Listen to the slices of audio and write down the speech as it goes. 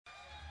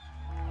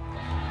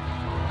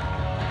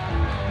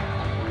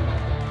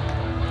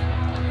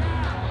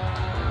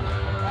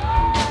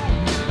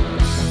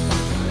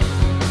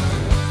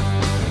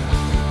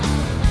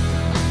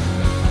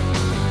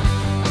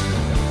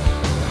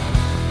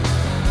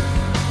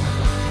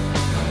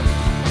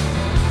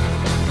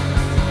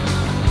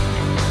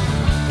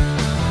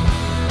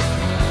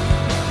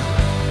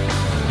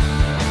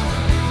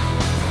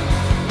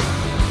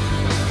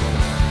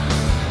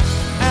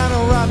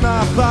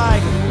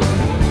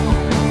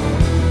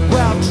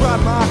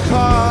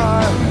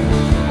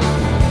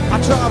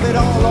drive it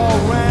all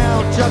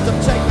around just to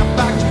take them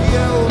back to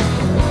you.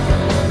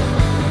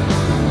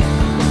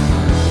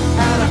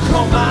 And I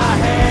comb my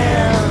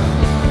hair,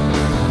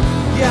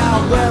 yeah, I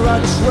wear a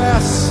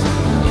dress,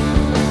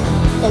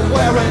 or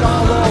wear it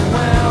all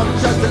around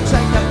just to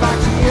take them back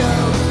to you.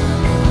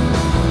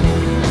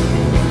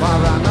 I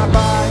ride my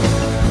bike,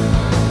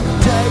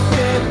 take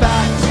me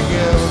back to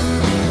you.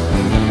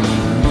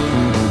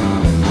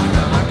 I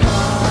got my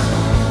car,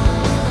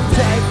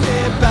 take me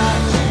back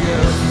to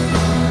you.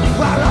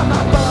 I ride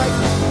my bike,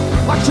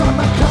 I drive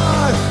my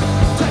car,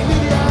 take me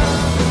there.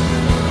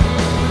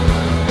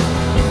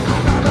 I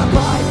ride my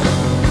bike,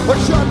 I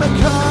drive my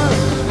car,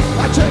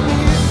 I take me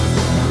in.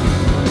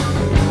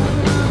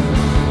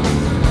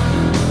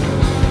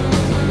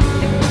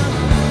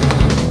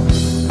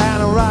 And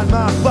I ride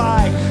my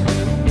bike,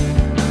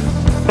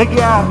 and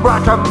yeah, I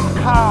ride my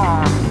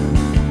car.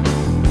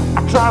 I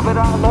drive it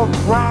all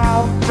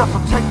around just to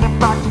take me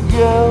back to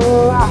you.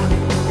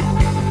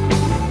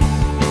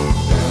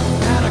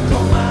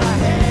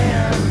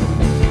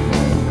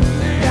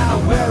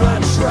 Wear a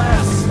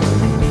dress,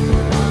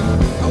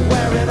 I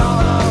wear it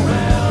all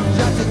around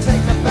just to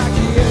take me back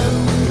to you.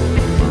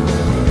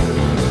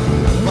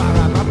 I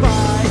ride my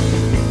bike,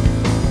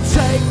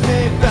 take me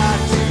back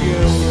to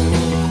you.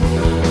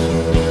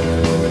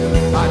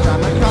 I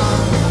drive my car,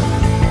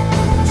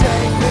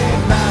 take me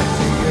back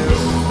to you.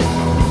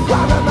 I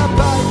ride my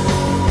bike,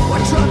 I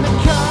drive my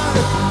car,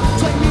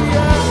 take me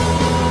there.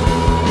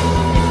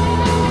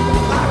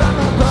 I ride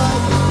my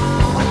bike,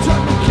 I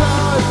drive my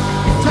car,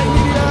 take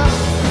me there.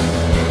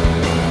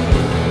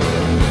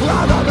 I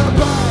ride my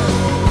bike,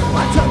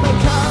 I drive my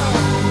car,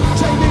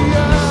 take me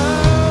out,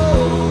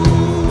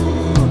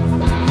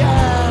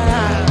 yeah.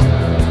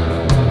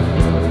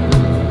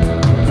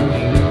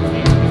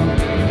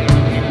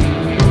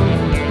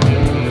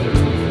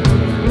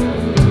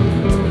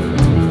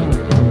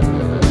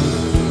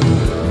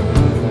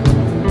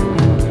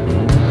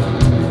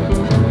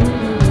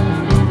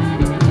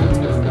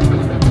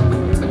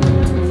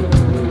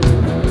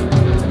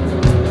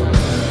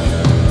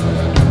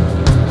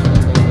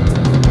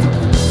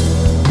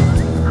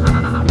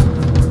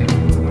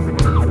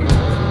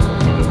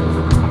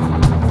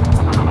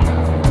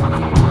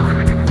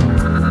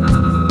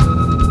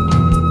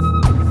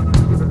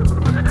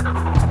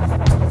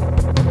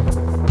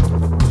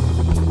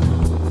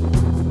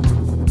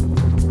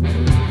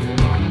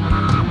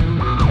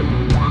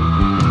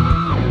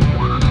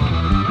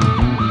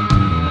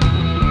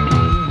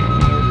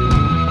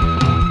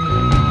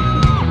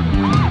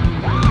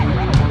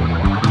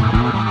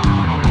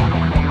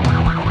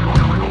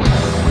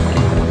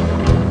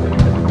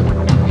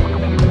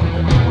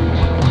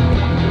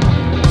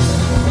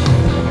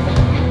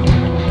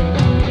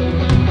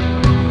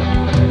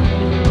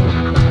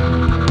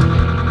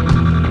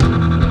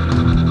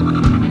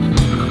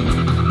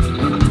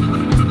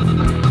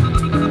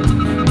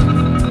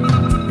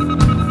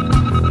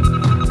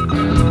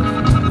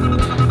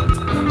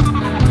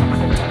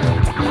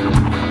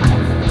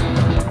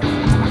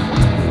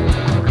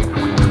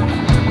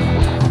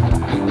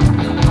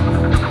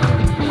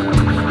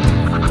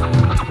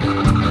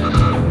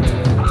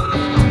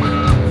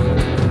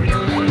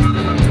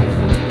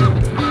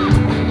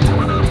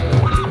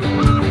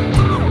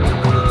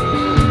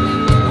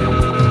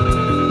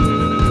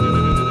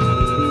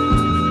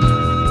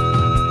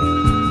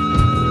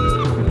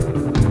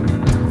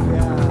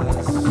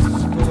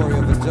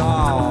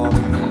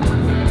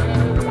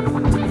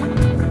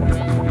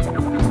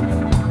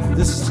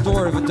 This is the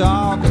story of a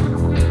dog.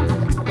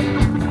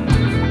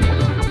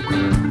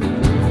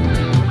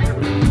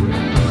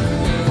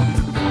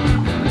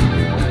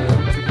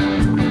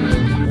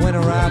 When I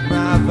ride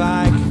my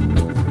bike,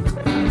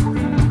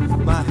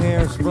 my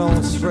hair's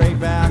blowing straight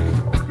back.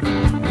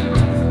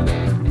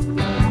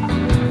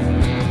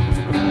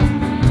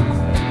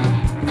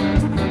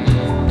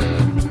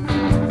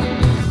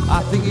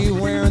 I think he's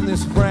wearing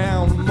this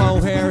brown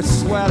mohair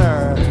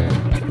sweater.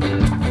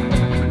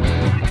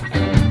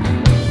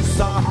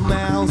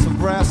 Mounds of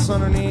brass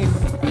underneath.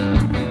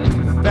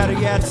 Better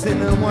yet,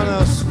 sitting in one of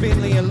those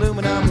spindly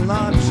aluminum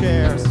lawn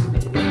chairs.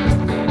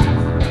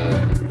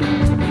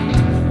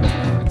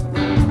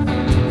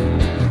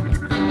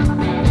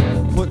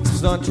 Put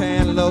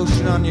suntan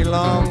lotion on your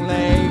long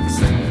legs.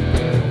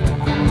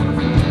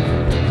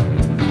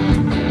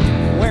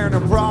 Wearing a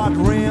broad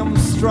rimmed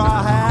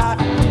straw hat.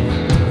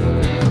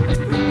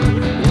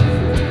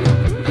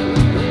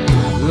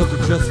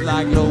 Looking just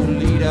like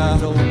Lolita.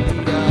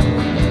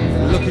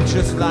 Looking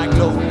just like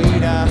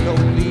Lolita,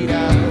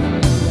 Lolita.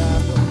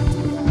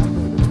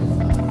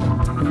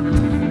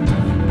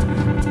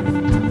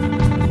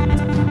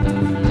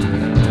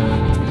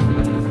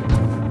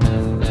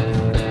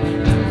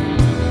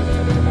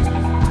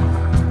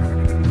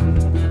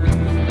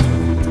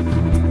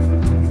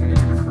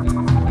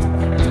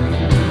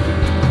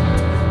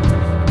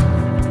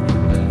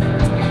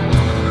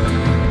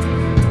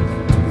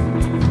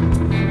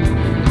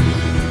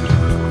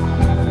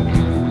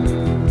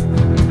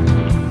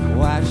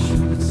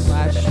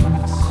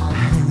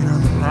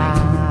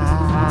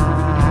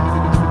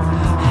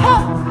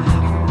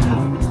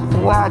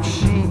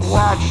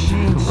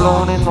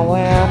 blowing in the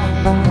wind.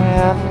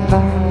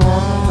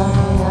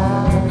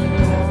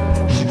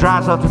 She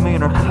drives up to me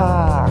in her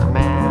car,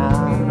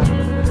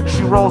 man.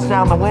 She rolls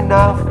down the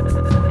window.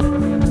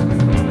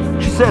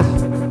 She says,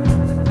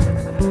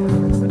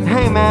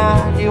 "Hey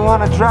man, you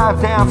wanna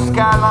drive down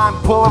Skyline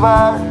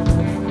Boulevard?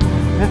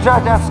 You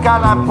drive down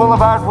Skyline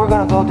Boulevard, we're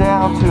gonna go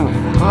down to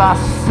La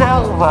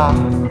Selva.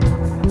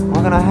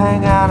 We're gonna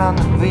hang out on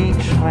the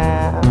beach,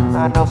 man.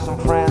 I know some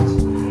friends,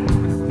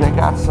 they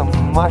got some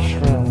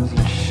mushrooms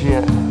and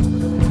shit.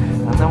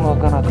 And then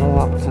we're gonna go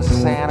up to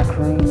Santa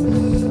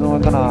Cruz, and we're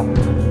gonna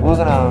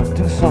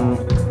do some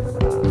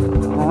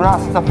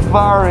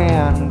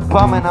Rastafarian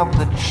bumming up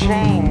the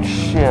chain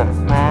shit,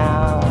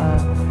 man.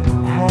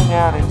 Hang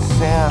out in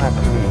Santa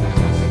Cruz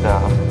and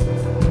stuff.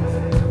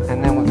 And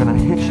then we're gonna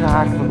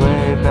hitchhike the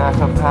way back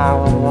up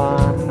Highway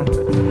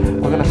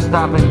 1. We're gonna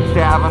stop in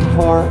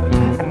Davenport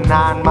and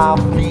 9 Mile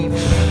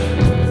Beach.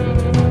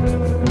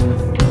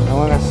 And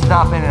we're gonna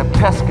stop in a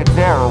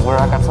Pescadero where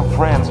I got some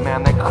friends,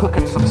 man. They're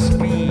cooking some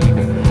speed.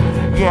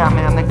 Yeah,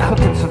 man, they're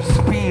cooking some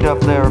speed up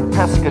there in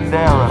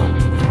Pescadero.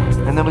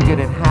 And then we get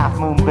in Half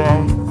Moon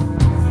Bay.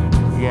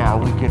 Yeah,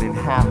 we get in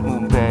Half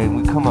Moon Bay and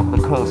we come up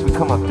the coast. We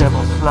come up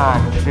Devil's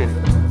Slide and shit.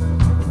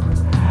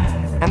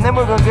 And then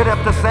we're gonna get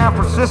up to San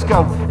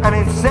Francisco. And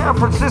in San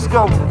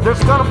Francisco,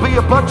 there's gonna be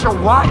a bunch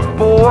of white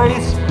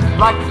boys,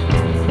 like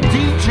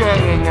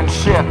DJing and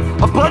shit.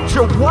 A bunch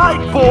of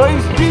white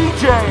boys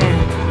DJing.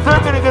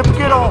 They're gonna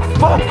get all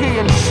funky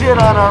and shit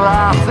on our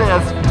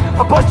asses.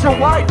 A bunch of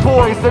white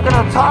boys, they're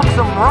gonna talk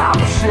some rap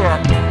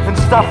shit and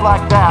stuff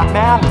like that,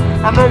 man.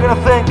 And they're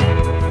gonna think,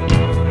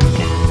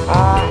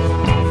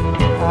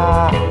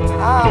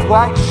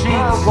 white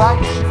sheets,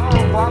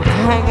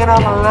 hanging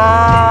on the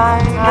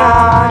line,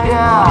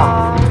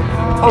 yeah.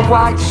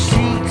 White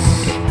sheets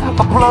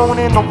are blowing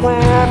in the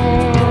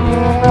wind,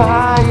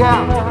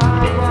 yeah.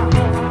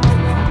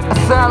 A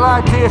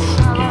satellite dish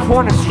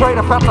pointing straight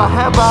up at the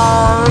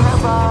heavens.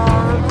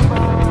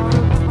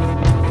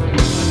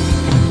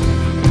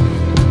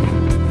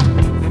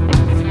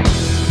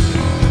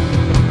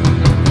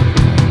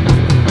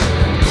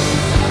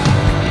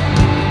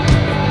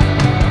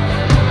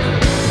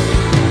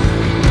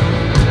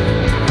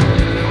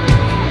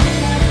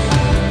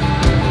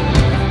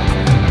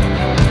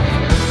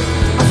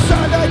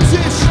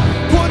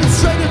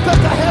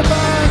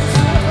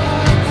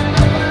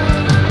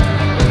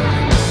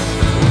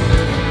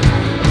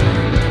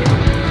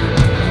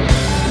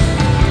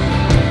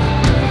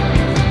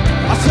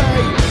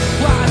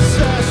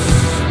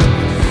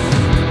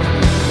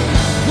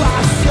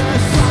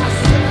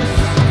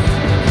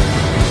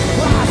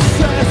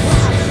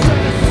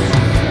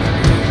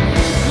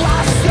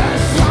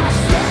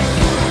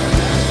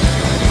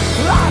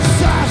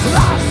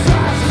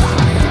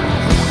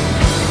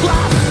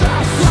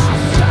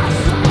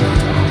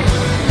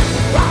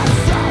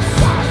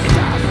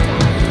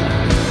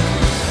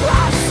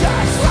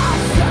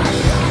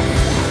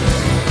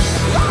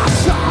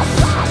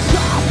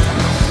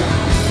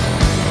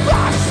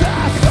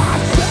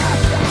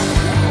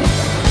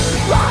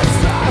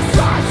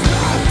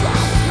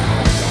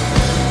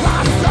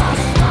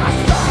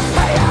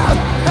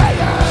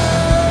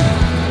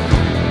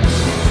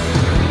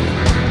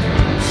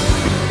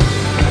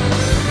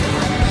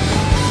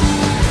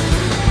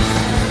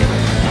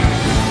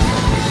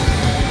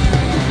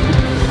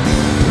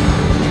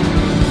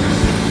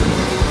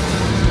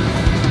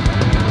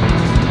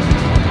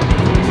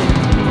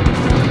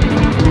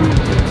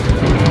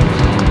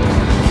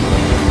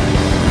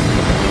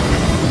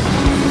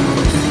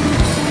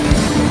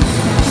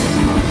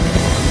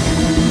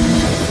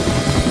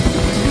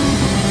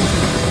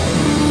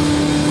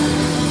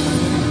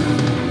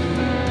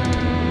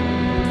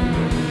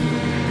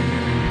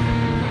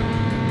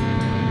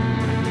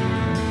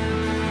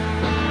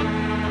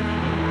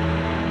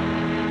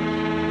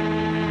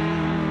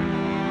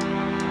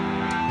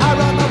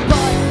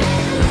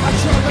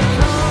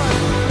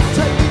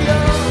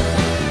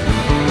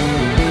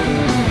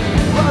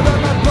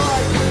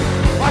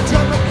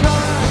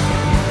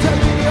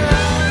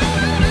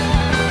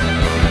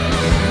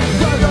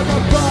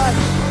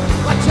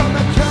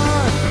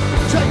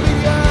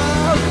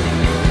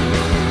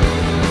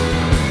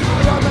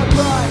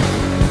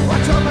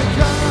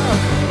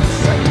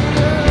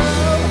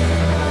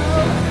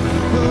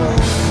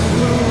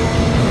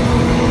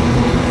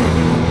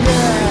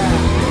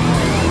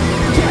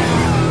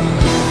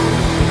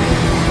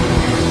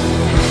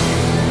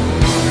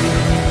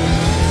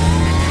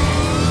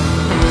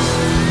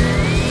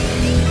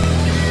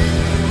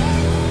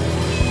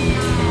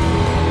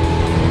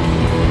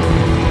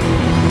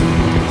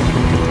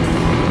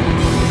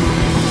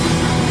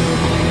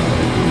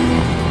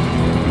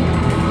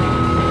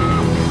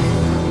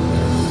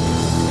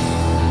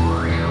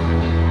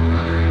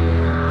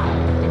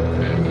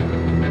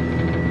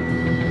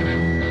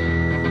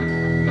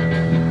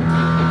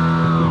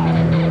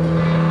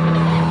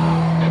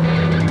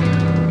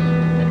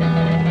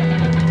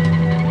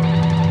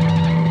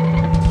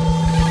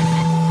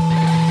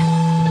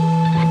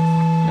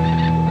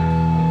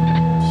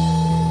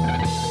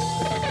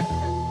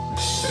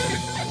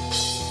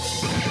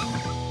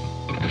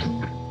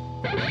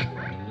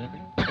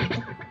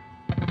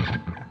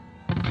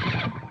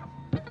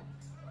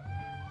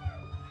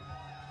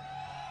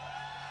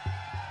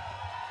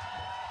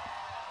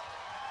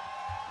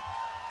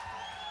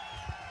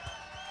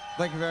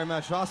 Thank you very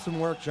much. Awesome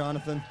work,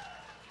 Jonathan.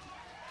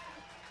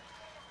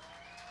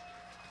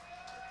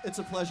 It's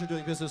a pleasure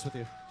doing business with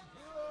you.